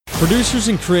Producers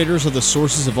and creators are the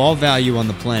sources of all value on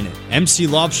the planet. MC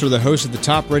Lobster, the host of the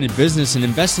top-rated business and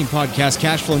investing podcast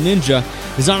Cashflow Ninja,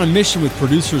 is on a mission with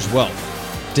Producers Wealth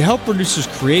to help producers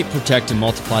create, protect, and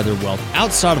multiply their wealth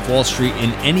outside of Wall Street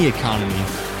in any economy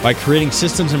by creating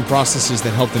systems and processes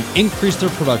that help them increase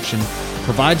their production,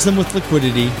 provides them with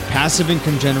liquidity, passive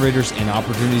income generators, and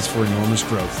opportunities for enormous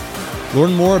growth.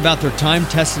 Learn more about their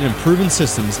time-tested and proven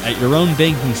systems at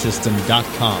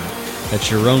yourownbankingsystem.com. That's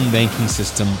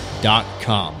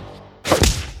yourownbankingsystem.com.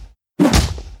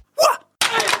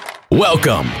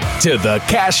 Welcome to the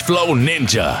Cashflow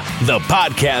Ninja, the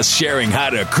podcast sharing how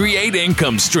to create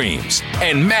income streams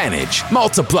and manage,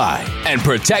 multiply, and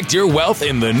protect your wealth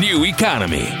in the new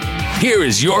economy. Here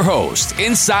is your host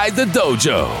inside the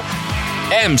dojo,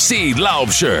 MC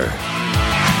Lobster.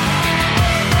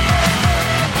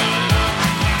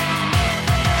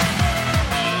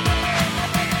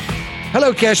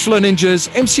 Hello, Cashflow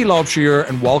Ninjas. MC Lobster here,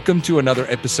 and welcome to another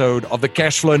episode of the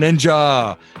Cashflow Ninja.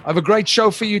 I have a great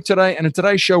show for you today, and in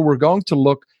today's show, we're going to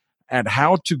look at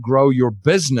how to grow your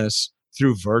business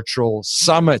through virtual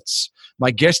summits.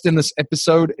 My guest in this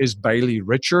episode is Bailey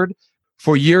Richert.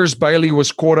 For years, Bailey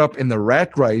was caught up in the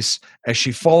rat race as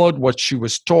she followed what she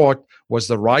was taught was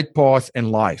the right path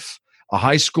in life. A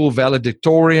high school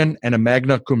valedictorian and a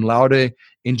magna cum laude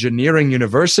engineering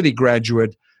university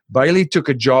graduate, Bailey took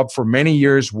a job for many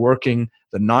years working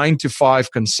the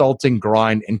 9-to-5 consulting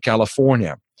grind in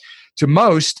California. To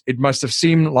most, it must have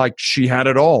seemed like she had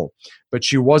it all, but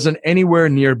she wasn't anywhere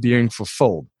near being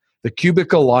fulfilled. The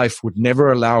cubicle life would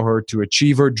never allow her to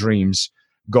achieve her dreams,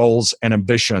 goals, and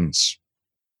ambitions.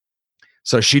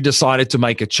 So she decided to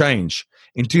make a change.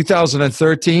 In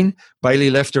 2013, Bailey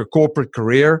left her corporate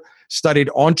career, studied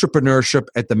entrepreneurship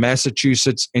at the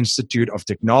Massachusetts Institute of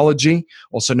Technology,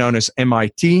 also known as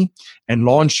MIT, and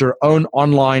launched her own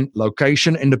online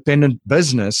location-independent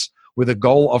business with a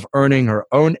goal of earning her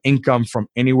own income from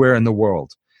anywhere in the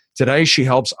world. Today, she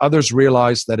helps others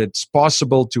realize that it's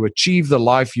possible to achieve the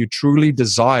life you truly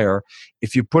desire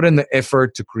if you put in the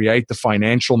effort to create the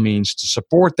financial means to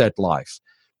support that life.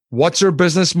 What's her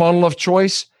business model of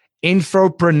choice?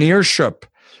 Infopreneurship.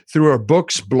 Through her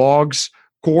books, blogs,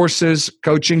 courses,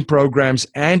 coaching programs,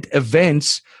 and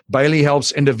events, Bailey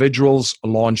helps individuals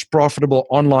launch profitable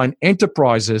online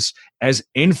enterprises as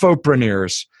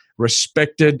infopreneurs,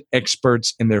 respected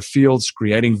experts in their fields,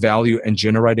 creating value and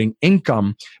generating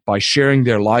income by sharing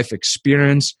their life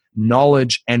experience,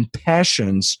 knowledge, and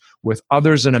passions with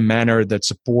others in a manner that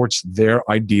supports their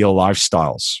ideal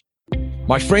lifestyles.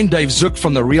 My friend Dave Zook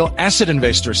from The Real Asset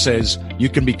Investor says you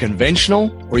can be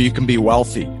conventional or you can be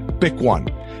wealthy. Pick one.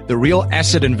 The Real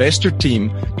Asset Investor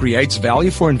team creates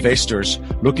value for investors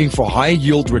looking for high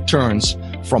yield returns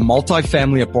from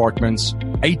multifamily apartments,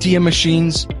 ATM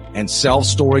machines, and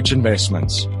self-storage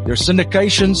investments. Their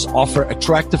syndications offer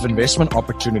attractive investment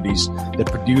opportunities that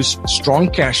produce strong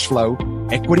cash flow,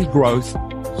 equity growth,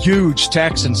 huge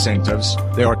tax incentives.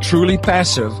 They are truly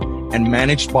passive and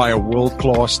managed by a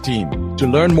world-class team. To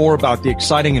learn more about the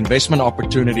exciting investment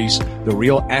opportunities the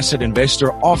Real Asset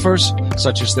Investor offers,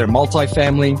 such as their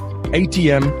multifamily,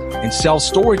 ATM, and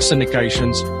self-storage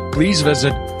syndications, please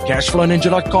visit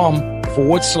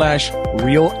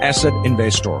cashflowninja.com/Real Asset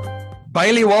Investor.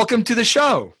 Bailey, welcome to the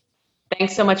show.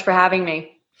 Thanks so much for having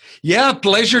me. Yeah,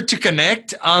 pleasure to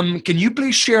connect. Can you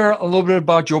please share a little bit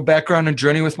about your background and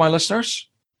journey with my listeners?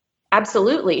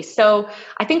 Absolutely. So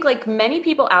I think like many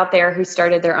people out there who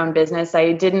started their own business,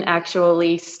 I didn't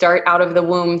actually start out of the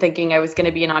womb thinking I was going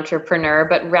to be an entrepreneur,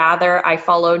 but rather I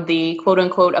followed the quote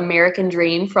unquote American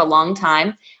dream for a long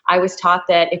time. I was taught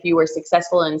that if you were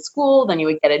successful in school, then you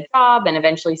would get a job and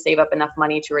eventually save up enough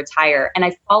money to retire. And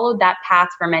I followed that path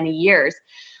for many years.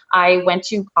 I went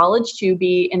to college to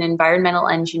be an environmental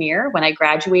engineer. When I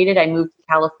graduated, I moved to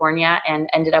California and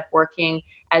ended up working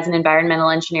as an environmental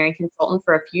engineering consultant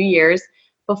for a few years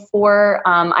before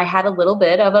I had a little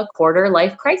bit of a quarter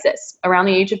life crisis. Around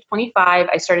the age of 25,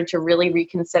 I started to really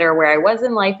reconsider where I was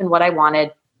in life and what I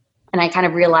wanted. And I kind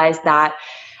of realized that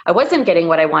I wasn't getting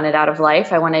what I wanted out of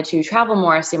life. I wanted to travel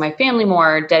more, see my family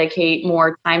more, dedicate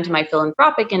more time to my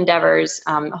philanthropic endeavors,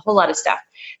 a whole lot of stuff.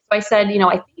 So I said, I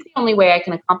think the only way I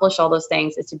can accomplish all those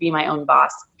things is to be my own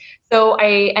boss. So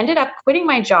I ended up quitting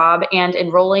my job and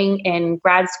enrolling in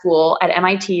grad school at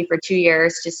MIT for 2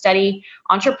 years to study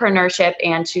entrepreneurship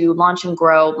and to launch and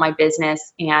grow my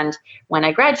business. And when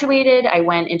I graduated, I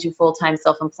went into full-time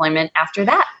self-employment after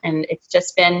that. And it's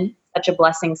just been such a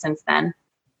blessing since then.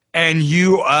 And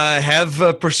you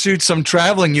have pursued some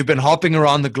traveling. You've been hopping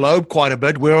around the globe quite a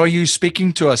bit. Where are you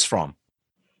speaking to us from?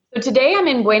 So today I'm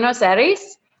in Buenos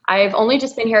Aires. I've only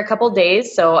just been here a couple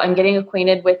days, so I'm getting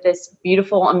acquainted with this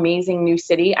beautiful, amazing new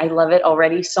city. I love it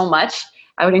already so much.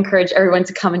 I would encourage everyone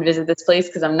to come and visit this place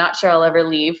because I'm not sure I'll ever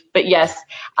leave. But yes,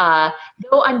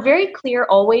 though I'm very clear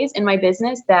always in my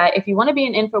business that if you want to be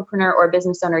an infopreneur or a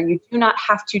business owner, you do not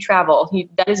have to travel.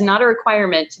 That is not a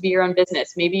requirement to be your own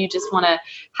business. Maybe you just want to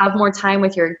have more time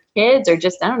with your kids or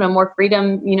just, I don't know, more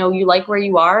freedom. You like where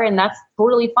you are, and that's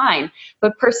totally fine.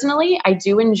 But personally, I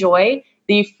do enjoy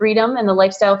the freedom and the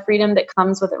lifestyle freedom that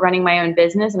comes with running my own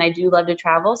business. And I do love to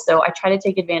travel. So I try to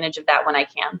take advantage of that when I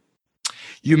can.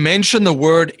 You mentioned the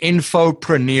word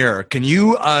infopreneur. Can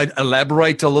you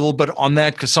elaborate a little bit on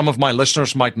that? Because some of my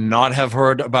listeners might not have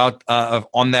heard about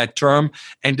on that term,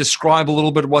 and describe a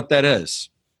little bit what that is.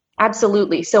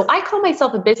 Absolutely. So I call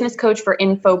myself a business coach for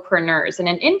infopreneurs. And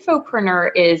an infopreneur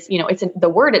is, the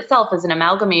word itself is an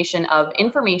amalgamation of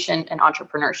information and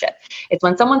entrepreneurship. It's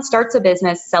when someone starts a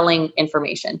business selling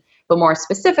information. But more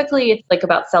specifically, it's like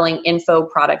about selling info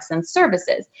products and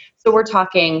services. So we're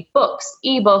talking books,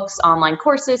 ebooks, online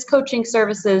courses, coaching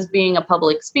services, being a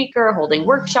public speaker, holding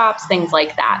workshops, things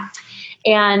like that.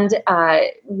 And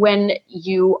when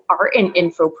you are an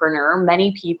infopreneur,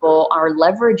 many people are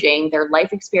leveraging their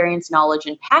life experience, knowledge,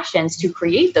 and passions to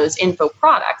create those info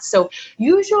products. So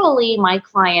usually my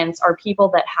clients are people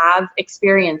that have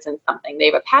experience in something. They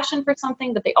have a passion for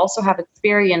something, but they also have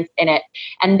experience in it.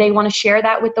 And they want to share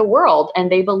that with the world.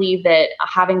 And they believe that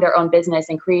having their own business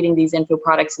and creating these info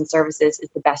products and services is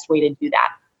the best way to do that.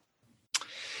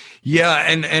 Yeah,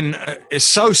 and it's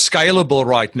so scalable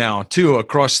right now, too,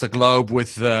 across the globe,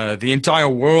 with the entire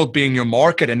world being your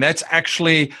market. And that's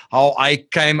actually how I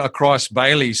came across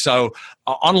Bailey. So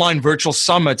online virtual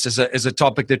summits is a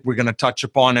topic that we're going to touch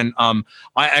upon. And I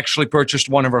actually purchased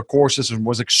one of her courses and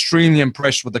was extremely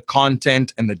impressed with the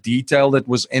content and the detail that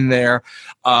was in there,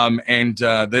 and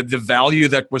the value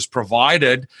that was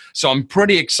provided. So I'm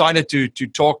pretty excited to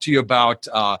talk to you about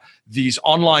these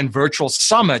online virtual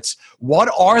summits. What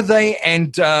are they,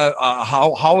 and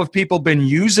how have people been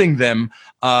using them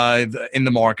in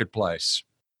the marketplace?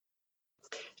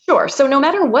 Sure. So no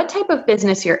matter what type of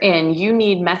business you're in, you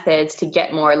need methods to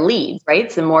get more leads, right?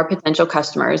 Some more potential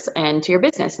customers and to your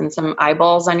business, and some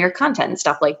eyeballs on your content and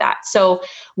stuff like that. So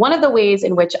one of the ways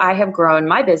in which I have grown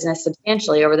my business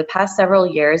substantially over the past several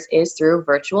years is through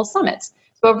virtual summits.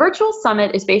 So a virtual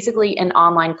summit is basically an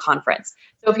online conference.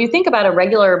 So if you think about a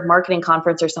regular marketing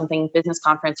conference or something, business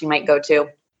conference you might go to,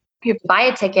 you have to buy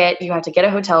a ticket, you have to get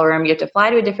a hotel room, you have to fly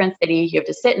to a different city, you have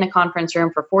to sit in a conference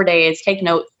room for 4 days, take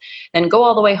notes, then go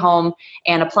all the way home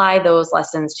and apply those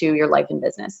lessons to your life and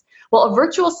business. Well, a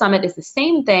virtual summit is the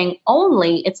same thing,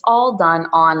 only it's all done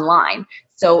online.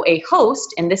 So a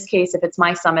host, in this case, if it's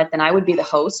my summit, then I would be the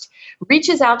host,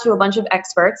 reaches out to a bunch of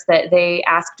experts that they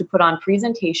ask to put on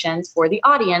presentations for the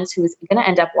audience who's going to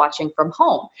end up watching from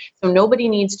home. So nobody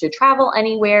needs to travel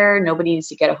anywhere. Nobody needs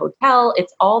to get a hotel.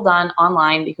 It's all done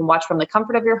online. You can watch from the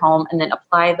comfort of your home and then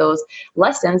apply those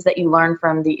lessons that you learn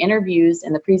from the interviews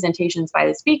and the presentations by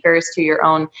the speakers to your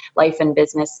own life and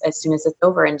business as soon as it's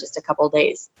over in just a couple of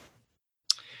days.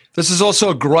 This is also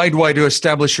a great way to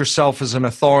establish yourself as an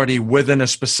authority within a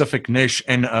specific niche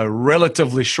in a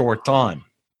relatively short time.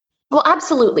 Well,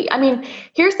 absolutely. I mean,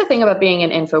 here's the thing about being an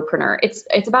infopreneur.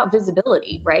 It's about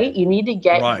visibility, right? You need to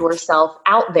get yourself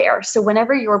out there. So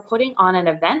whenever you're putting on an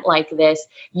event like this,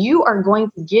 you are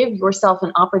going to give yourself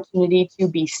an opportunity to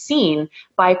be seen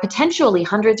by potentially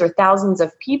hundreds or thousands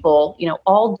of people,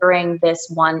 all during this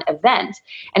one event.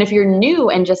 And if you're new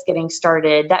and just getting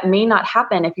started, that may not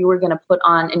happen if you were going to put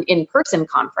on an in-person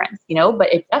conference,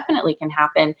 but it definitely can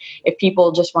happen if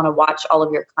people just want to watch all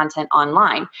of your content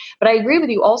online. But I agree with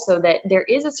you also that there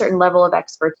is a certain level of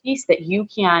expertise that you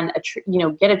can,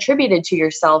 get attributed to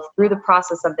yourself through the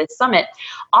process of this summit.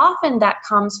 Often that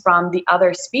comes from the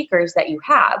other speakers that you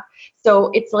have. So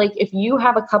it's like if you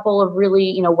have a couple of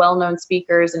really, well-known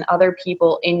speakers and other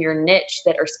people in your niche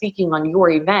that are speaking on your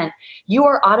event, you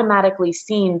are automatically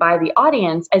seen by the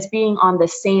audience as being on the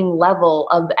same level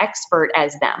of expert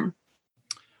as them.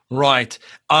 Right.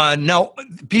 Now,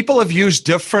 people have used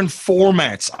different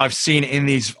formats I've seen in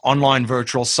these online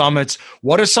virtual summits.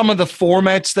 What are some of the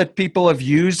formats that people have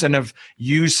used and have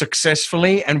used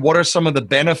successfully? And what are some of the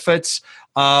benefits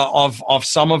of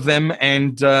some of them?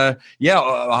 And how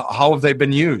have they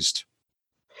been used?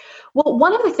 Well,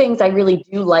 one of the things I really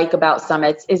do like about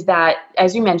summits is that,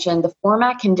 as you mentioned, the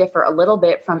format can differ a little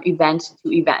bit from event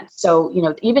to event. So,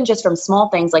 even just from small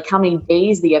things like how many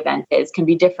days the event is can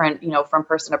be different, from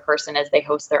person to person as they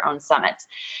host their own summits.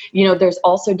 There's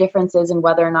also differences in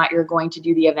whether or not you're going to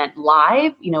do the event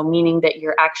live, meaning that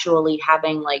you're actually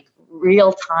having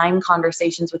real-time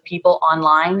conversations with people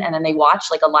online and then they watch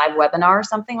like a live webinar or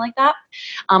something like that,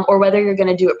 or whether you're going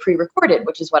to do it pre-recorded,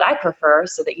 which is what I prefer,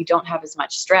 so that you don't have as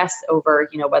much stress over,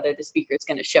 whether the speaker is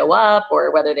going to show up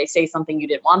or whether they say something you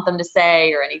didn't want them to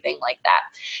say or anything like that.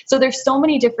 So there's so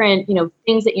many different,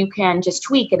 things that you can just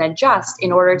tweak and adjust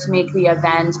in order to make the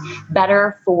event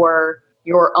better for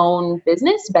your own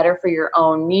business, better for your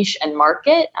own niche and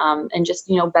market, and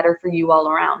just, better for you all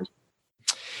around.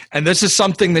 And this is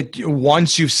something that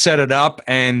once you've set it up,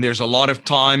 and there's a lot of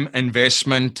time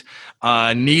investment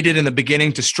needed in the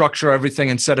beginning to structure everything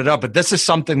and set it up. But this is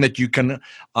something that you can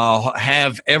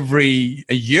have every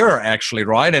year, actually,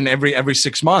 right? And every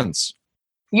 6 months.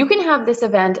 You can have this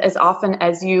event as often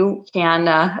as you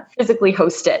can physically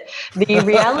host it. The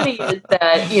reality is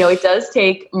that, it does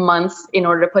take months in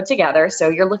order to put together. So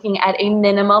you're looking at a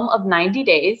minimum of 90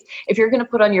 days. If you're going to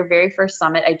put on your very first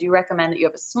summit, I do recommend that you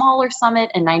have a smaller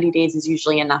summit, and 90 days is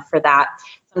usually enough for that.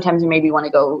 Sometimes you maybe want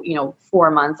to go, 4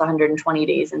 months, 120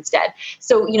 days instead.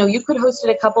 So, you could host it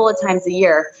a couple of times a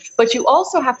year, but you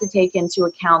also have to take into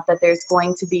account that there's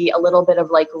going to be a little bit of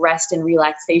like rest and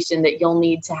relaxation that you'll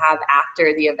need to have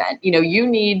after the event. You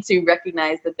need to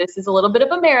recognize that this is a little bit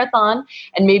of a marathon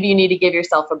and maybe you need to give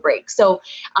yourself a break. So,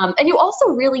 and you also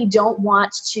really don't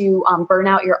want to burn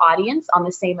out your audience on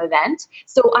the same event.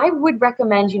 So I would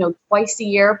recommend, twice a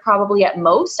year, probably at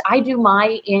most. I do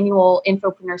my annual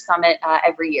Infopreneur Summit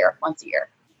every year, once a year.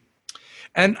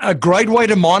 And a great way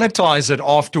to monetize it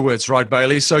afterwards, right,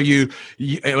 Bailey? So you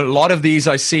a lot of these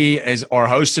I see are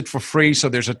hosted for free. So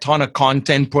there's a ton of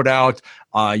content put out.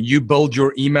 You build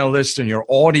your email list and your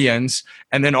audience.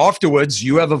 And then afterwards,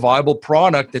 you have a viable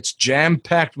product that's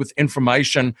jam-packed with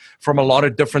information from a lot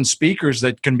of different speakers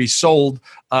that can be sold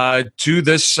to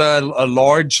this a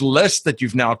large list that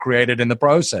you've now created in the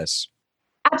process.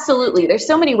 Absolutely. There's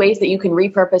so many ways that you can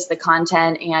repurpose the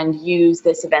content and use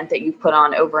this event that you've put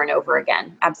on over and over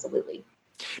again. Absolutely.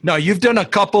 Now, you've done a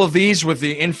couple of these with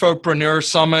the Infopreneur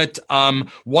Summit.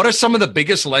 What are some of the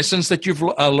biggest lessons that you've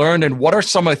learned, and what are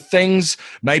some of things,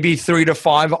 maybe 3 to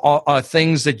 5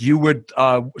 things that you would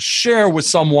share with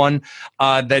someone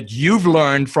that you've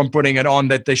learned from putting it on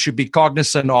that they should be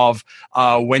cognizant of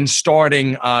when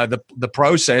starting the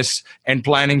process and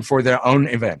planning for their own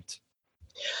event?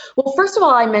 Well, first of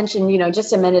all, I mentioned,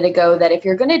 just a minute ago that if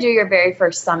you're going to do your very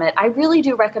first summit, I really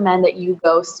do recommend that you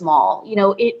go small.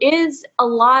 It is a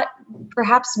lot,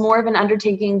 perhaps more of an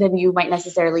undertaking than you might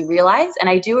necessarily realize. And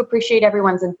I do appreciate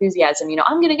everyone's enthusiasm.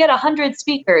 I'm going to get 100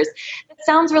 speakers. That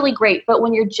sounds really great. But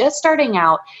when you're just starting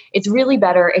out, it's really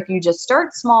better if you just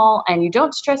start small and you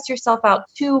don't stress yourself out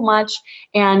too much,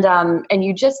 and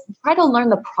you just try to learn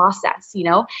the process.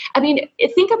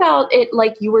 Think about it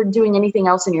like you were doing anything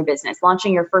else in your business,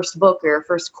 launching your first book or your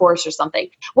first course or something.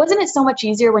 Wasn't it so much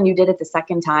easier when you did it the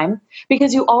second time?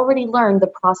 Because you already learned the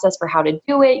process for how to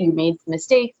do it. You made some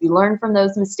mistakes. You learned from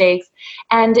those mistakes.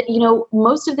 And,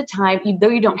 most of the time, though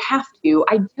you don't have to,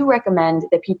 I do recommend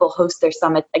that people host their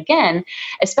summits again,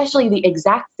 especially the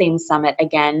exact same summit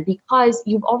again, because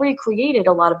you've already created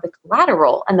a lot of the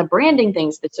collateral and the branding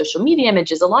things, the social media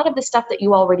images, a lot of the stuff that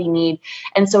you already need.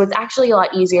 And so it's actually a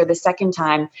lot easier the second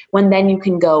time when then you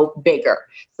can go bigger.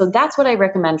 So that's what I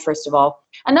recommend, first of all.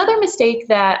 Another mistake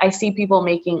that I see people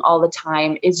making all the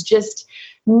time is just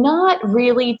not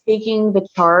really taking the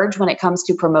charge when it comes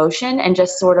to promotion and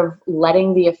just sort of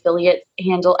letting the affiliate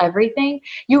handle everything.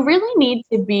 You really need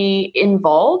to be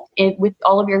involved with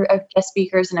all of your guest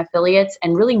speakers and affiliates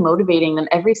and really motivating them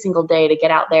every single day to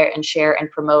get out there and share and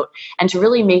promote and to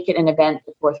really make it an event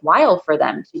that's worthwhile for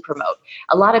them to promote.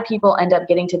 A lot of people end up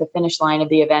getting to the finish line of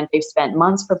the event. They've spent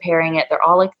months preparing it. They're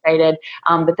all excited,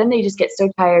 but then they just get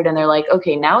so tired and they're like,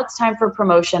 okay, now it's time for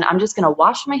promotion. I'm just going to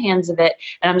wash my hands of it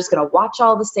and I'm just going to watch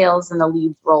all the sales and the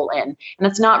leads roll in. And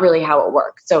that's not really how it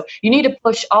works. So you need to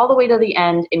push all the way to the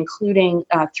end, including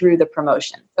through the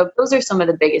promotion. So those are some of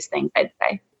the biggest things I'd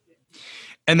say.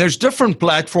 And there's different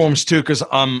platforms too, because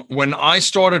when I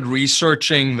started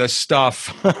researching this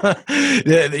stuff,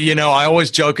 I always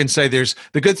joke and say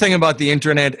the good thing about the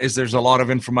internet is there's a lot of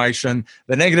information.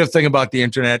 The negative thing about the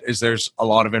internet is there's a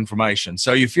lot of information.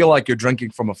 So you feel like you're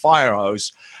drinking from a fire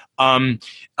hose.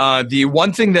 The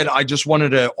one thing that I just wanted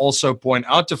to also point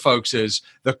out to folks is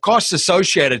the costs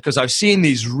associated, because I've seen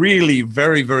these really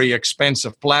very, very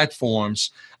expensive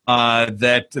platforms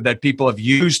that people have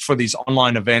used for these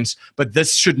online events, but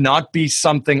this should not be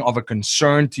something of a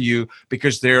concern to you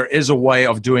because there is a way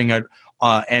of doing it.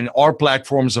 And our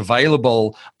platforms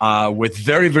available with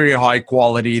very, very high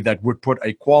quality that would put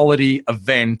a quality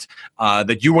event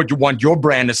that you would want your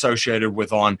brand associated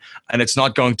with on, and it's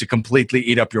not going to completely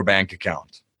eat up your bank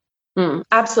account.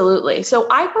 Absolutely. So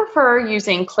I prefer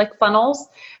using ClickFunnels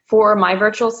for my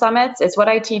virtual summits. It's what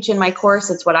I teach in my course.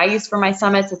 It's what I use for my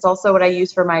summits. It's also what I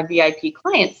use for my VIP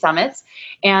client summits.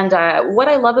 And what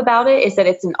I love about it is that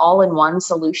it's an all-in-one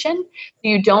solution.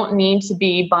 You don't need to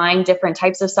be buying different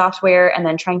types of software and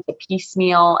then trying to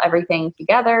piecemeal everything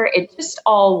together. It just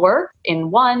all works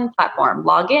in one platform.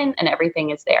 Log in and everything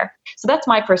is there. So that's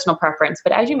my personal preference.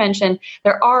 But as you mentioned,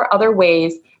 there are other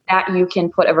ways that you can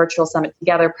put a virtual summit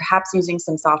together, perhaps using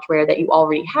some software that you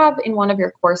already have in one of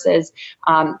your courses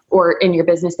or in your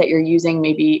business that you're using,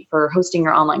 maybe for hosting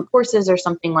your online courses or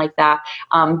something like that.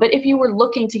 But if you were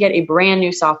looking to get a brand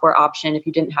new software option, if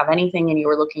you didn't have anything and you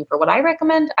were looking for what I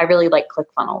recommend, I really like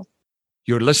ClickFunnels.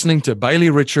 You're listening to Bailey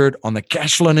Richert on the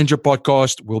Cashflow Ninja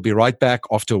podcast. We'll be right back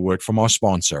after a word from our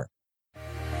sponsor.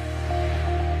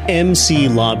 MC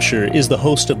Laubscher is the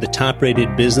host of the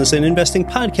top-rated business and investing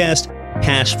podcast,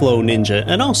 Cashflow Ninja,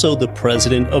 and also the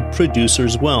president of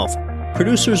Producers Wealth.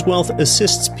 Producers Wealth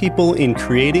assists people in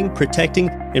creating, protecting,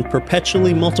 and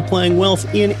perpetually multiplying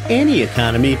wealth in any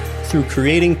economy through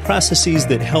creating processes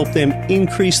that help them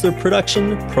increase their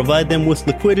production, provide them with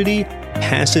liquidity,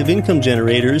 passive income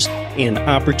generators, and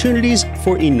opportunities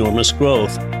for enormous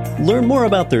growth. Learn more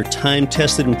about their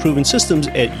time-tested and proven systems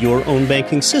at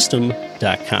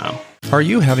yourownbankingsystem.com. Are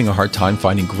you having a hard time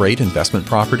finding great investment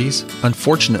properties?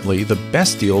 Unfortunately, the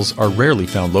best deals are rarely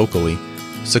found locally.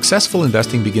 Successful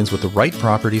investing begins with the right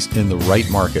properties in the right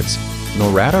markets.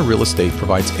 Norada Real Estate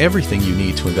provides everything you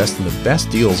need to invest in the best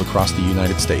deals across the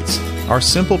United States. Our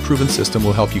simple, proven system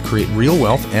will help you create real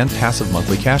wealth and passive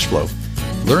monthly cash flow.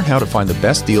 Learn how to find the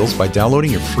best deals by downloading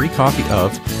your free copy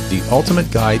of The Ultimate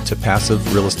Guide to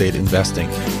Passive Real Estate Investing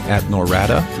at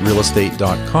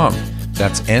noradarealestate.com.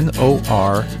 That's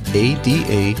NORADA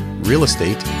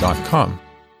realestate.com.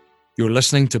 You're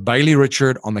listening to Bailey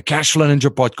Richert on the Cashflow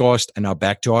Ninja podcast, and now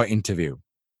back to our interview.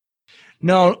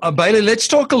 Now, Bailey, let's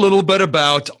talk a little bit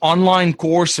about online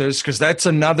courses, because that's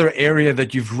another area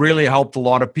that you've really helped a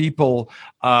lot of people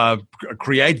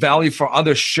create value for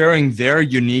others, sharing their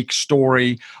unique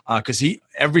story, because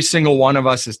every single one of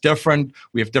us is different.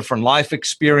 We have different life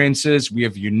experiences. We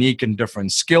have unique and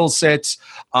different skill sets,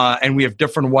 and we have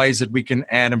different ways that we can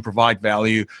add and provide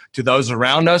value to those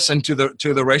around us and to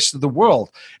the rest of the world.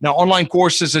 Now, online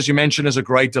courses, as you mentioned, is a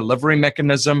great delivery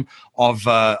mechanism of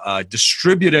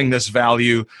distributing this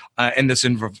value and this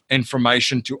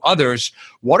information to others.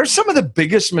 What are some of the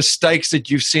biggest mistakes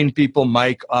that you've seen people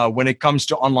make when it comes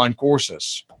to online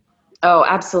courses? Oh,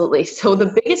 absolutely. So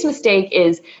the biggest mistake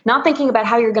is not thinking about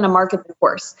how you're going to market the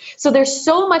course. So there's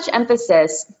so much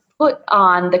emphasis put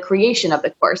on the creation of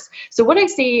the course. So what I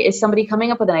see is somebody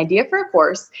coming up with an idea for a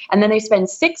course, and then they spend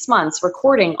 6 months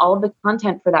recording all of the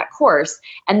content for that course,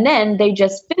 and then they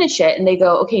just finish it and they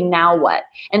go, okay, now what?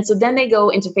 And so then they go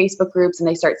into Facebook groups and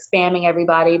they start spamming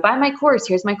everybody, buy my course,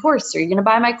 here's my course, are you going to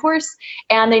buy my course?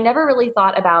 And they never really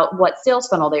thought about what sales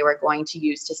funnel they were going to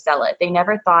use to sell it. They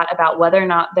never thought about whether or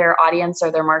not their audience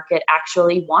or their market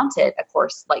actually wanted a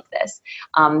course like this.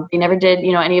 They never did,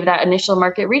 any of that initial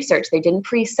market research. They didn't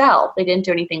pre-sell. They didn't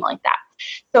do anything like that.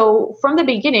 So from the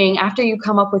beginning, after you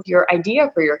come up with your idea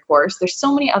for your course, there's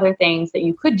so many other things that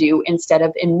you could do instead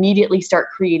of immediately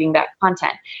start creating that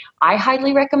content. I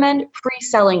highly recommend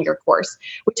pre-selling your course,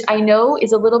 which I know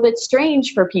is a little bit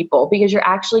strange for people because you're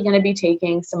actually going to be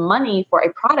taking some money for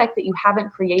a product that you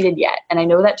haven't created yet. And I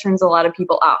know that turns a lot of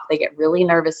people off. They get really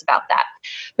nervous about that.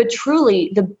 But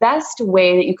truly, the best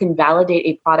way that you can validate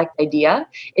a product idea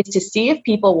is to see if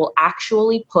people will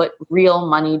actually put real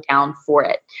money down for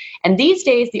it. And these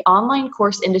days, the online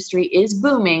course industry is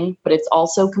booming, but it's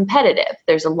also competitive.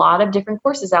 There's a lot of different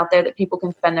courses out there that people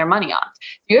can spend their money on.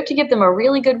 You have to give them a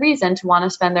really good reason to want to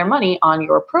spend their money on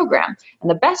your program. And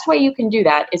the best way you can do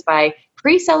that is by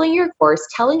pre-selling your course,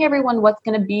 telling everyone what's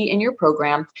going to be in your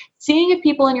program, seeing if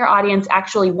people in your audience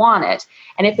actually want it.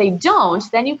 And if they don't,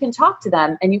 then you can talk to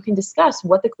them and you can discuss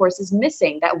what the course is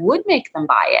missing that would make them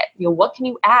buy it. What can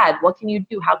you add? What can you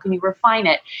do? How can you refine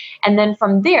it? And then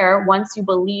from there, once you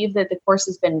believe that the course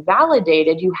has been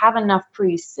validated, you have enough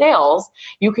pre-sales,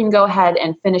 you can go ahead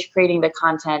and finish creating the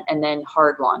content and then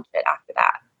hard launch it after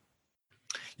that.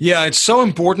 Yeah, it's so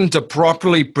important to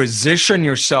properly position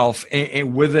yourself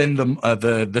within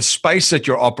the space that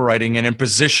you're operating in and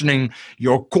positioning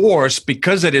your course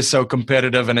because it is so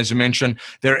competitive. And as you mentioned,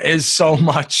 there is so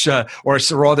much, or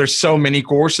rather so many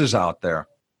courses out there.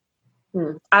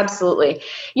 Absolutely.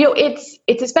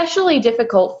 It's especially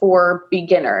difficult for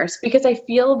beginners because I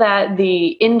feel that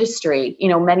the industry,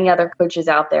 many other coaches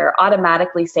out there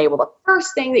automatically say, well, the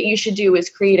first thing that you should do is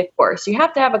create a course. You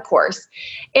have to have a course.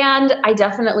 And I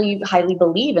definitely highly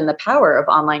believe in the power of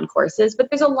online courses, but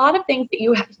there's a lot of things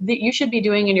that you should be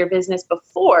doing in your business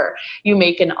before you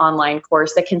make an online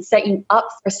course that can set you up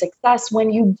for success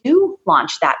when you do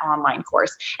launch that online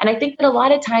course. And I think that a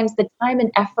lot of times the time and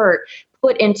effort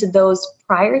put into those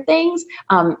prior things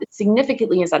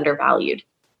significantly is undervalued.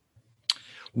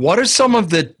 What are some of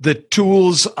the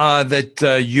tools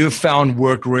that you found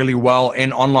work really well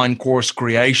in online course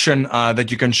creation that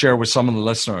you can share with some of the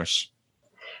listeners?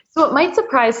 So it might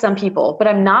surprise some people, but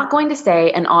I'm not going to say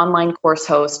an online course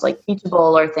host like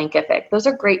Teachable or Thinkific. Those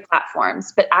are great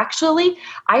platforms, but actually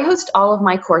I host all of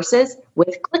my courses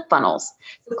with ClickFunnels.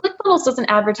 So ClickFunnels doesn't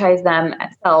advertise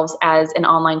themselves as an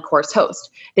online course host.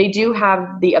 They do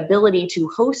have the ability to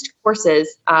host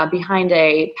courses behind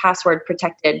a password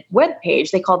protected web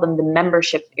page. They call them the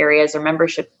membership areas or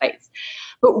membership sites.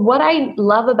 But what I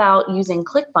love about using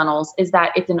ClickFunnels is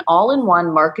that it's an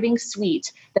all-in-one marketing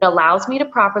suite that allows me to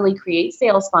properly create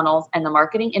sales funnels and the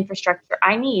marketing infrastructure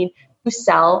I need to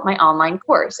sell my online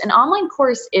course. An online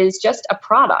course is just a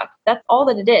product. That's all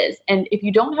that it is. And if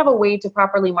you don't have a way to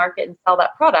properly market and sell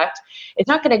that product, it's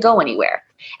not going to go anywhere.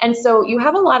 And so you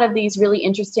have a lot of these really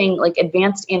interesting, like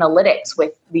advanced analytics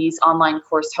with these online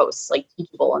course hosts like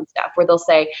Teachable and stuff, where they'll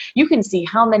say, you can see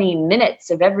how many minutes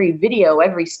of every video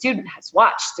every student has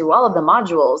watched through all of the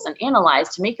modules and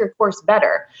analyzed to make your course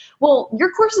better. Well,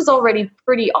 your course is already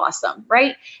pretty awesome,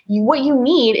 right? What you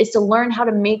need is to learn how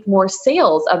to make more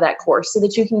sales of that course so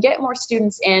that you can get more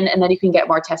students in and then you can get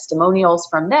more testimonials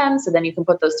from them. So then you can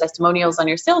put those testimonials on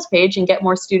your sales page and get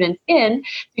more students in.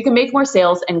 You can make more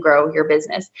sales and grow your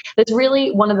business. That's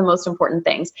really one of the most important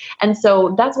things. And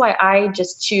so that's why I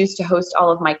just choose to host all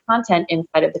of my content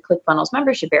inside of the ClickFunnels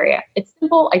membership area. It's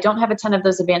simple. I don't have a ton of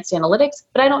those advanced analytics,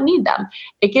 but I don't need them.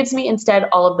 It gives me instead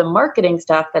all of the marketing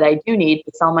stuff that I do need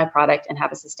to sell my product and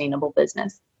have a sustainable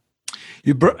business.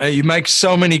 You make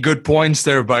so many good points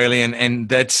there, Bailey, and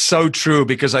that's so true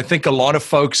because I think a lot of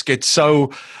folks get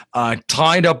so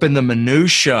tied up in the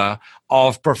minutia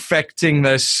of perfecting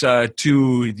this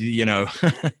to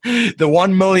the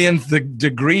 1 millionth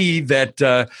degree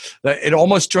that it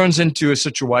almost turns into a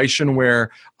situation where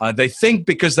they think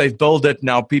because they've built it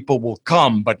now people will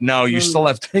come, but no, you still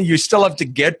have to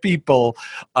get people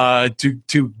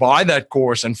to buy that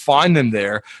course and find them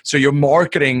there. So your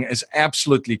marketing is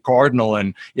absolutely cardinal.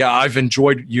 And yeah, I've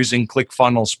enjoyed using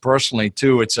ClickFunnels personally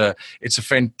too. It's a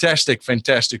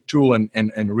fantastic tool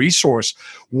and resource.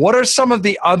 What are some of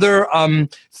the other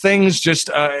things, just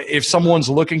if someone's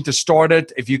looking to start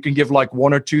it, if you can give like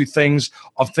one or two things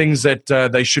that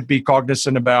they should be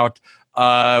cognizant about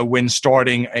when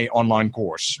starting an online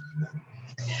course?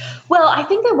 Well, I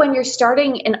think that when you're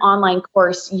starting an online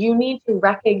course, you need to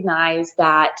recognize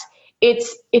that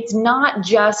it's not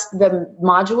just the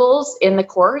modules in the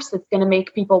course that's going to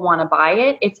make people want to buy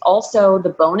it. It's also the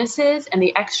bonuses and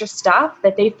the extra stuff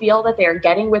that they feel that they're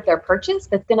getting with their purchase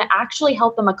that's going to actually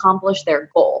help them accomplish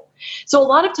their goal. So a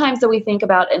lot of times that we think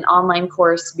about an online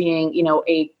course being,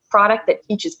 a product that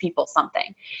teaches people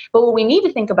something. But what we need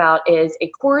to think about is a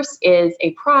course is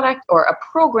a product or a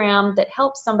program that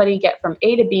helps somebody get from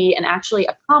A to B and actually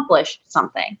accomplish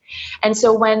something. And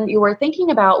so when you are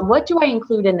thinking about what do I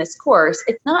include in this course,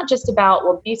 it's not just about,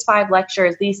 well, these 5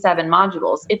 lectures, these 7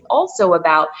 modules. It's also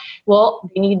about, well,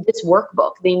 they need this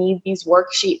workbook. They need these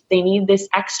worksheets. They need this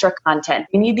extra content.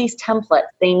 They need these templates.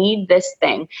 They need this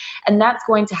thing. And that's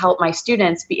going to help my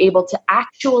students be able to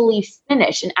actually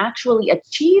finish and actually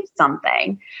achieve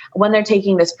something when they're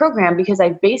taking this program, because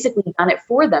I've basically done it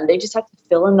for them. They just have to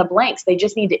fill in the blanks. They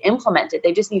just need to implement it.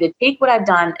 They just need to take what I've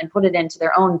done and put it into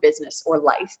their own business or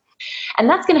life. And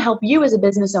that's going to help you as a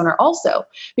business owner also,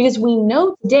 because we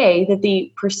know today that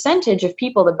the percentage of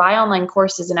people that buy online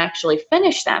courses and actually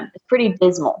finish them is pretty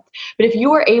dismal. But if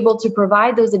you are able to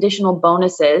provide those additional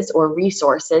bonuses or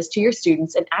resources to your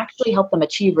students and actually help them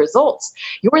achieve results,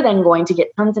 you're then going to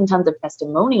get tons and tons of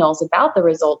testimonials about the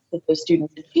results that those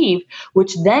students achieve,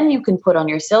 which then you can put on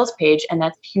your sales page, and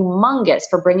that's humongous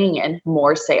for bringing in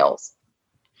more sales.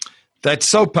 That's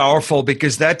so powerful,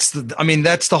 because that's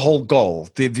the whole goal.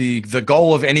 The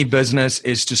goal of any business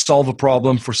is to solve a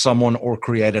problem for someone or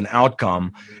create an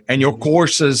outcome, and your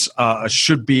courses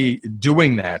should be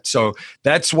doing that. So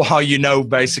that's how you know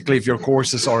basically if your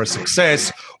courses are a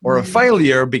success or a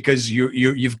failure, because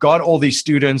you've got all these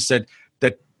students that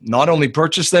not only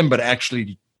purchase them but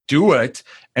actually do it.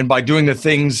 And by doing the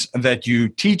things that you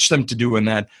teach them to do in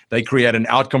that, they create an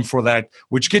outcome for that,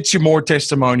 which gets you more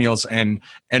testimonials and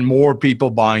more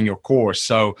people buying your course.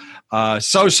 So,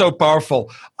 so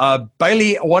powerful.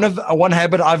 Bailey, one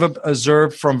habit I've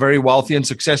observed from very wealthy and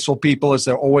successful people is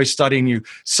they're always studying new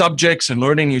subjects and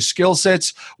learning new skill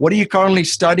sets. What are you currently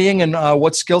studying, and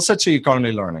what skill sets are you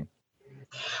currently learning?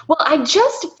 Well, I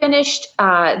just finished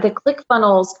the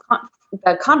ClickFunnels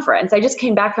the conference. I just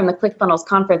came back from the ClickFunnels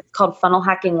conference called Funnel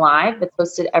Hacking Live. It's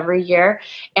hosted every year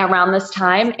around this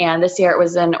time. And this year it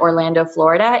was in Orlando,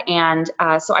 Florida. And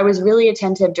so I was really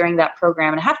attentive during that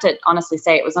program. And I have to honestly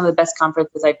say it was one of the best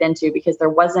conferences I've been to, because there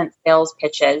wasn't sales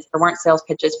pitches. There weren't sales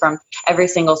pitches from every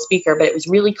single speaker, but it was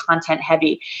really content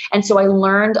heavy. And so I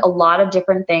learned a lot of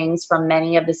different things from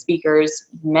many of the speakers.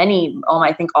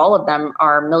 I think all of them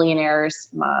are millionaires,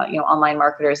 online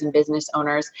marketers and business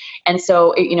owners. And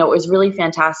so it was really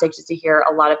fantastic just to hear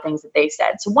a lot of things that they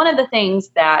said. So one of the things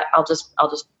that I'll just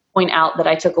point out that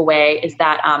I took away is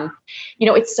that,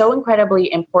 it's so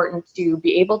incredibly important to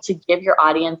be able to give your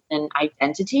audience an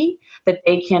identity that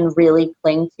they can really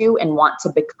cling to and want to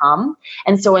become.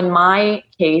 And so in my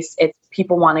case, it's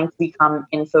people wanting to become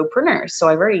infopreneurs. So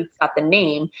I've already got the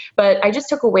name, but I just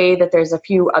took away that there's a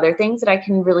few other things that I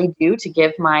can really do to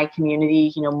give my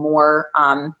community, more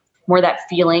that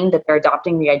feeling that they're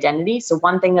adopting the identity. So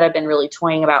one thing that I've been really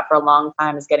toying about for a long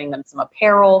time is getting them some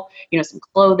apparel, some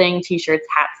clothing, t-shirts,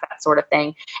 hats, that sort of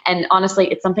thing. And honestly,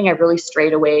 it's something I really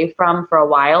strayed away from for a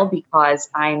while because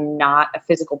I'm not a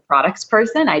physical products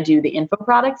person. I do the info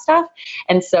product stuff.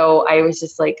 And so I was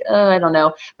just like, I don't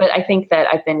know. But I think that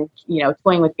I've been,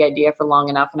 toying with the idea for long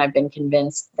enough, and I've been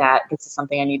convinced that this is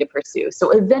something I need to pursue.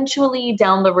 So eventually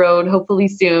down the road, hopefully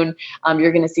soon,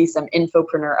 you're going to see some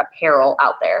infopreneur apparel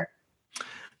out there.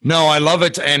 No, I love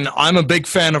it. And I'm a big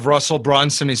fan of Russell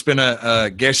Brunson. He's been a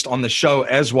guest on the show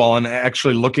as well, and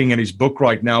actually looking at his book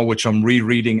right now, which I'm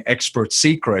rereading, Expert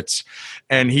Secrets.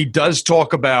 And he does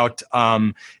talk about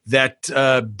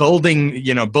that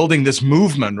building this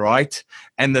movement, right?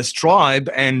 And this tribe.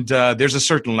 And there's a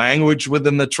certain language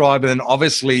within the tribe, and then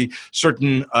obviously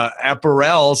certain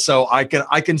apparel. So I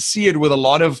can see it with a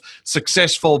lot of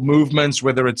successful movements,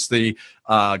 whether it's the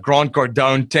Grant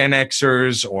Cardone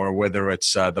 10Xers or whether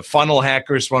it's the funnel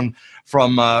hackers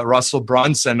from Russell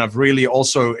Brunson. I've really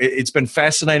also, it's been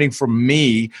fascinating for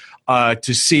me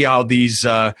to see how these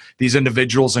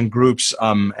individuals and groups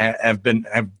have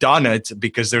done it,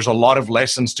 because there's a lot of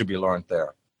lessons to be learned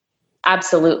there.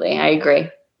 Absolutely, I agree.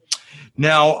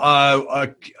 Now,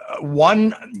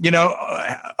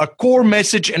 a core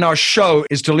message in our show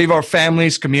is to leave our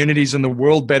families, communities, and the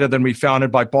world better than we found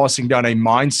it by passing down a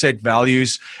mindset,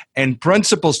 values, and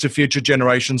principles to future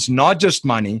generations, not just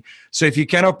money. So if you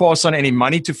cannot pass on any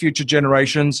money to future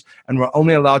generations, and we're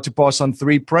only allowed to pass on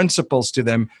 3 principles to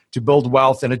them to build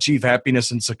wealth and achieve happiness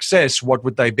and success, what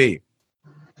would they be?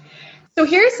 So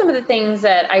here's some of the things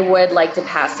that I would like to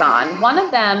pass on. One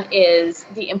of them is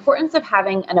the importance of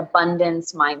having an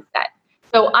abundance mindset.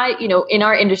 So in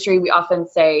our industry, we often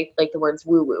say like the words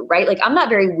woo-woo, right? Like I'm not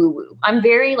very woo-woo. I'm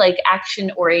very like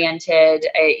action oriented.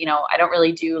 I don't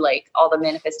really do like all the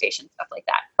manifestation stuff like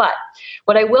that. But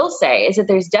what I will say is that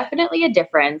there's definitely a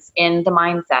difference in the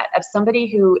mindset of somebody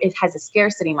who has a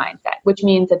scarcity mindset, which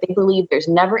means that they believe there's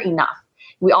never enough.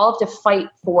 We all have to fight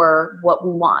for what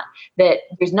we want, that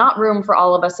there's not room for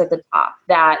all of us at the top,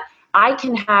 that I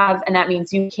can have, and that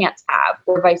means you can't have,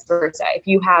 or vice versa. If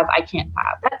you have, I can't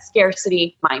have. That's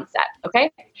scarcity mindset,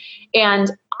 okay? And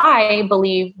I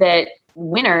believe that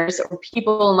winners or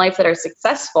people in life that are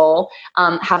successful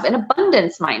have an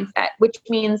abundance mindset, which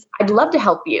means I'd love to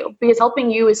help you because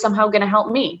helping you is somehow going to help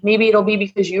me. Maybe it'll be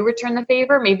because you return the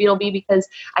favor. Maybe it'll be because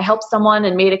I helped someone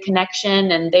and made a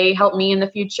connection and they help me in the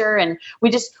future. And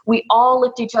we all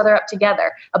lift each other up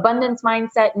together. Abundance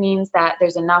mindset means that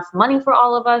there's enough money for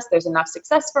all of us. There's enough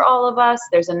success for all of us.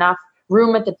 There's enough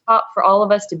room at the top for all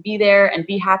of us to be there and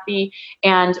be happy.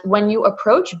 And when you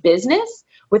approach business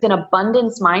with an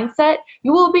abundance mindset,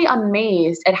 you will be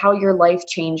amazed at how your life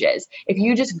changes. If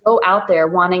you just go out there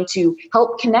wanting to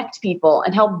help connect people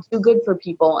and help do good for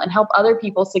people and help other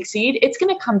people succeed, it's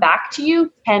going to come back to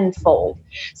you tenfold.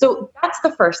 So that's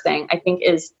the first thing I think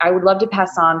is I would love to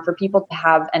pass on for people to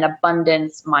have an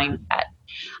abundance mindset.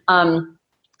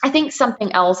 I think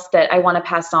something else that I want to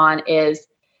pass on is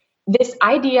this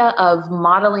idea of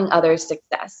modeling others'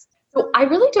 success. So I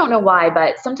really don't know why,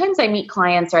 but sometimes I meet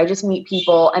clients or I just meet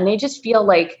people and they just feel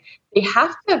like they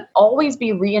have to always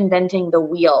be reinventing the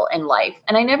wheel in life.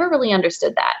 And I never really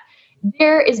understood that.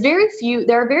 there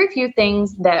are very few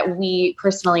things that we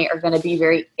personally are going to be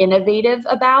very innovative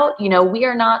about. We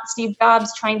are not Steve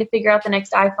Jobs trying to figure out the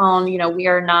next iPhone. We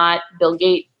are not Bill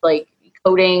Gates,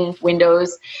 coding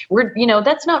Windows.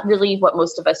 That's not really what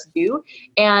most of us do.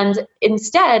 And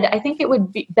instead, I think it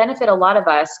would benefit a lot of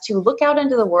us to look out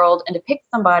into the world and to pick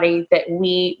somebody that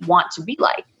we want to be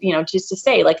like, just to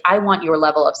say, I want your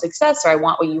level of success, or I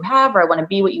want what you have, or I want to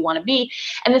be what you want to be.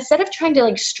 And instead of trying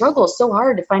to struggle so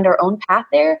hard to find our own path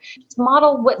there, just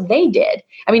model what they did.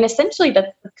 Essentially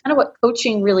that's kind of what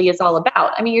coaching really is all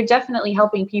about. You're definitely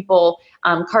helping people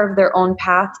carve their own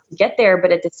path to get there,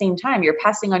 but at the same time, you're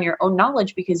passing on your own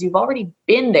knowledge because you've already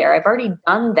been there. I've already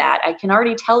done that. I can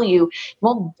already tell you,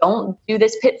 well, don't do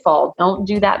this pitfall, don't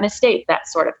do that mistake, that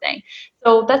sort of thing.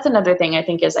 So that's another thing I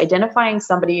think is identifying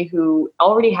somebody who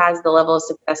already has the level of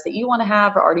success that you want to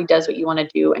have or already does what you want to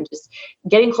do, and just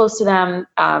getting close to them,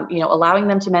 allowing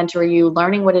them to mentor you,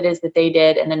 learning what it is that they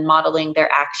did, and then modeling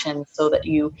their actions so that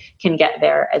you can get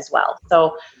there as well.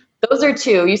 So those are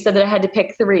two. You said that I had to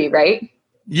pick three, right?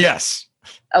 Yes.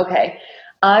 Okay.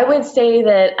 I would say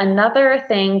that another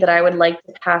thing that I would like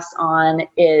to pass on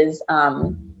is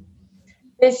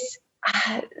this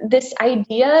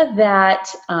idea that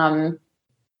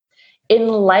in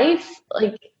life,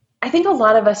 I think a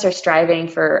lot of us are striving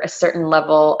for a certain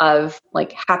level of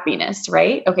happiness,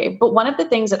 right? Okay. But one of the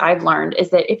things that I've learned is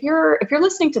that if you're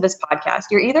listening to this podcast,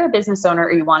 you're either a business owner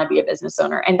or you want to be a business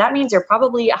owner. And that means you're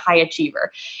probably a high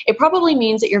achiever. It probably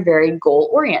means that you're very goal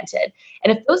oriented.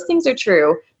 And if those things are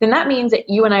true, then that means that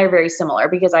you and I are very similar,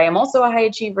 because I am also a high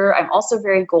achiever. I'm also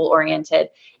very goal oriented.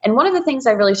 And one of the things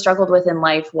I really struggled with in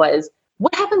life was,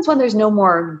 what happens when there's no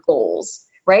more goals?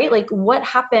 Right? What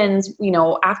happens,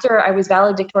 after I was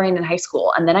valedictorian in high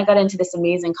school, and then I got into this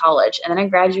amazing college, and then I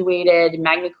graduated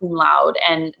magna cum laude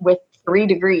and with 3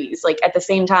 degrees, at the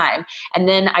same time. And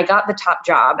then I got the top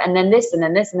job, and then this, and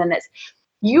then this, and then this.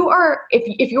 You are,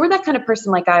 if you're that kind of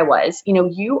person like I was,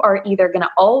 you are either going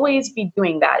to always be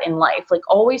doing that in life,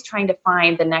 always trying to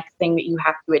find the next thing that you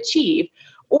have to achieve.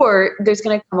 Or there's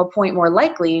going to come a point more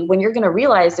likely when you're going to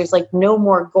realize there's no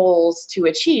more goals to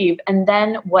achieve. And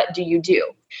then what do you do?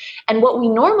 And what we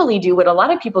normally do, what a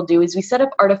lot of people do, is we set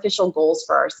up artificial goals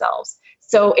for ourselves.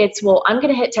 So it's, well, I'm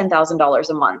going to hit $10,000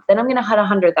 a month. Then I'm going to hit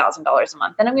 $100,000 a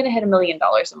month. Then I'm going to hit $1 million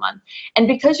a month. And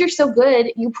because you're so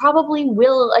good, you probably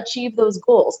will achieve those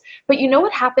goals. But you know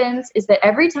what happens is that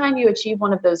every time you achieve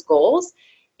one of those goals,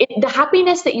 the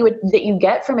happiness that you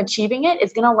get from achieving it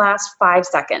is going to last 5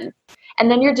 seconds. And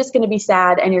then you're just going to be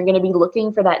sad, and you're going to be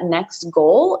looking for that next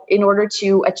goal in order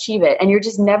to achieve it. And you're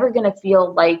just never going to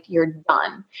feel like you're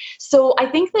done. So I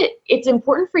think that it's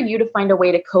important for you to find a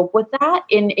way to cope with that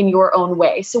in your own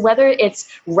way. So whether it's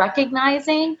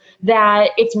recognizing that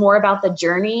it's more about the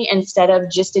journey instead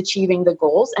of just achieving the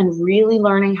goals, and really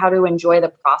learning how to enjoy the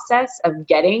process of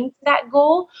getting to that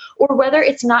goal, or whether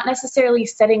it's not necessarily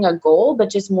setting a goal, but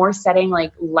just more setting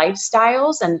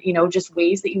lifestyles and, just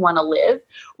ways that you want to live,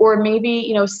 or maybe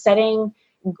setting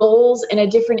goals in a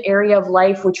different area of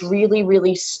life which really,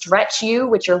 really stretch you,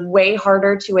 which are way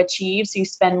harder to achieve, so you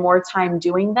spend more time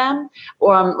doing them.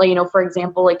 Or, for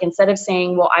example, instead of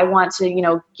saying, well, I want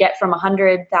to, get from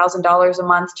 $100,000 a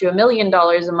month to $1 million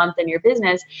a month in your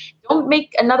business, don't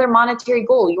make another monetary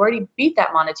goal. You already beat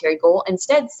that monetary goal.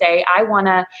 Instead, say, I want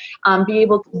to be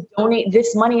able to donate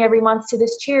this money every month to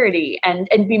this charity, and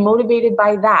be motivated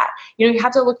by that. You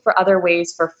have to look for other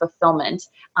ways for fulfillment.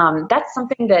 That's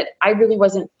something that I really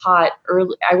wasn't taught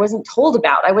early. I wasn't told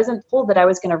about. I wasn't told that I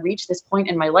was going to reach this point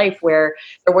in my life where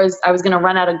I was going to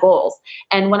run out of goals.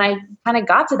 And when I kind of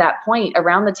got to that point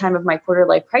around the time of my quarter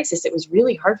life crisis, it was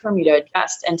really hard for me to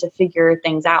adjust and to figure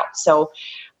things out. So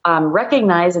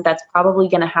recognize that that's probably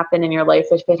going to happen in your life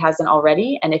if it hasn't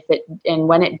already. And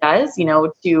when it does,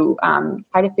 to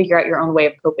try to figure out your own way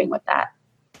of coping with that.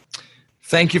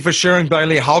 Thank you for sharing,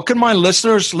 Bailey. How can my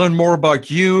listeners learn more about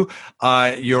you,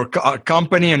 your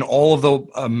company, and all of the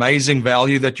amazing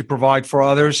value that you provide for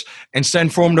others, and stay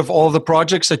informed of all of the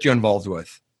projects that you're involved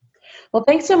with? Well,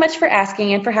 thanks so much for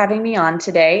asking and for having me on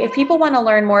today. If people want to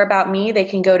learn more about me, they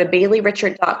can go to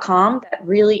baileyrichert.com. That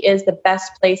really is the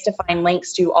best place to find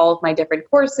links to all of my different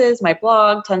courses, my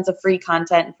blog, tons of free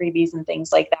content and freebies and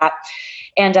things like that.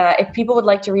 And if people would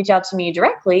like to reach out to me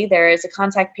directly, there is a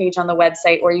contact page on the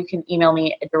website, or you can email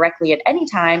me directly at any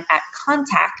time at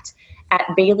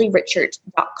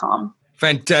contact@baileyrichert.com.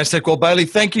 Fantastic. Well, Bailey,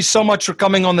 thank you so much for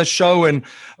coming on the show and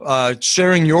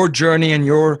sharing your journey and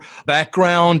your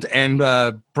background, and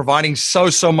providing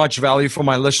so much value for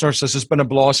my listeners. This has been a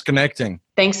blast connecting.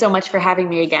 Thanks so much for having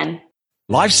me again.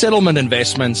 Life settlement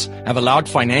investments have allowed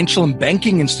financial and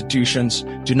banking institutions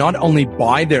to not only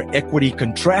buy their equity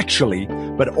contractually,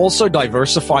 but also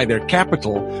diversify their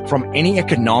capital from any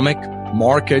economic,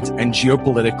 market, and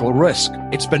geopolitical risk.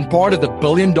 It's been part of the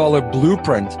billion-dollar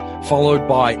blueprint followed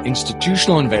by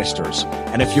institutional investors.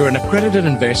 And if you're an accredited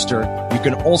investor, you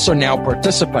can also now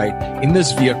participate in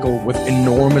this vehicle with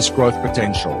enormous growth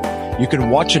potential. You can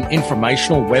watch an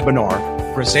informational webinar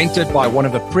presented by one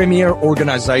of the premier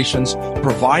organizations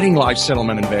providing life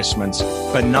settlement investments,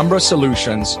 Penumbra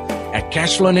Solutions, at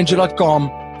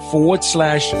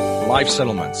cashflowninja.com/life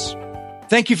settlements.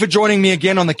 Thank you for joining me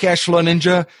again on the Cashflow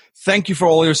Ninja. Thank you for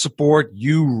all your support.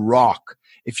 You rock.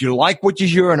 If you like what you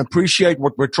hear and appreciate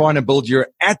what we're trying to build here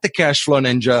at the Cashflow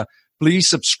Ninja, please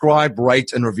subscribe,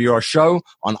 rate, and review our show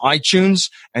on iTunes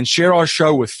and share our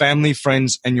show with family,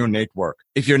 friends, and your network.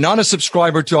 If you're not a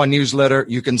subscriber to our newsletter,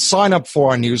 you can sign up for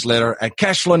our newsletter at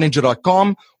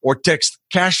cashflowninja.com or text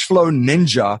Cashflow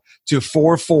Ninja to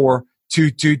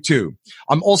 44222.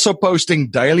 I'm also posting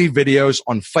daily videos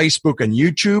on Facebook and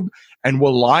YouTube and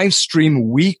will live stream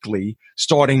weekly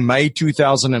starting May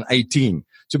 2018.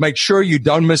 To make sure you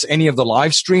don't miss any of the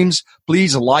live streams,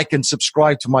 please like and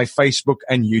subscribe to my Facebook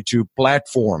and YouTube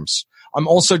platforms. I'm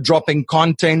also dropping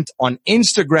content on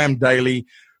Instagram daily.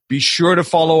 Be sure to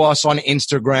follow us on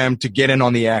Instagram to get in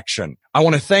on the action. I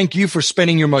want to thank you for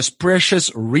spending your most precious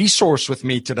resource with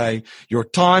me today, your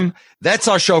time. That's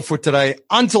our show for today.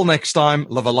 Until next time,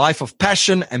 live a life of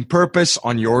passion and purpose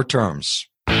on your terms.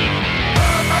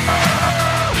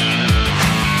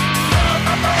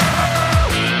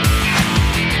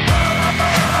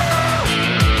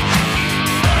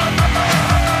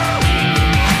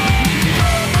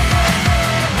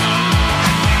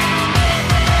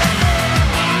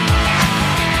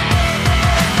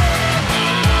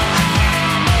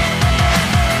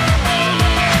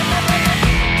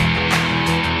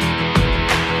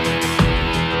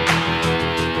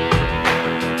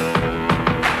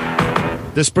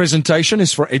 This presentation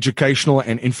is for educational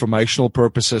and informational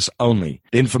purposes only.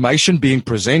 The information being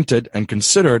presented and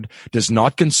considered does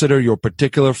not consider your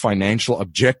particular financial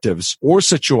objectives or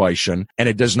situation, and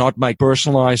it does not make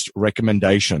personalized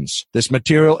recommendations. This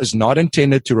material is not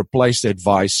intended to replace the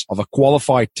advice of a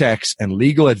qualified tax and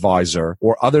legal advisor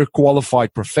or other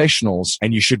qualified professionals,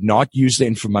 and you should not use the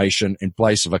information in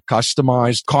place of a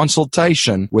customized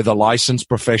consultation with a licensed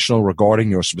professional regarding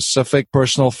your specific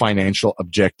personal financial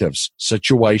objectives,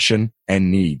 situation, and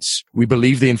needs. We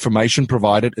believe the information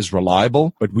provided is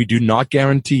reliable, but we do not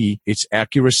guarantee its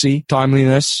accuracy,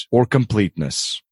 timeliness, or completeness.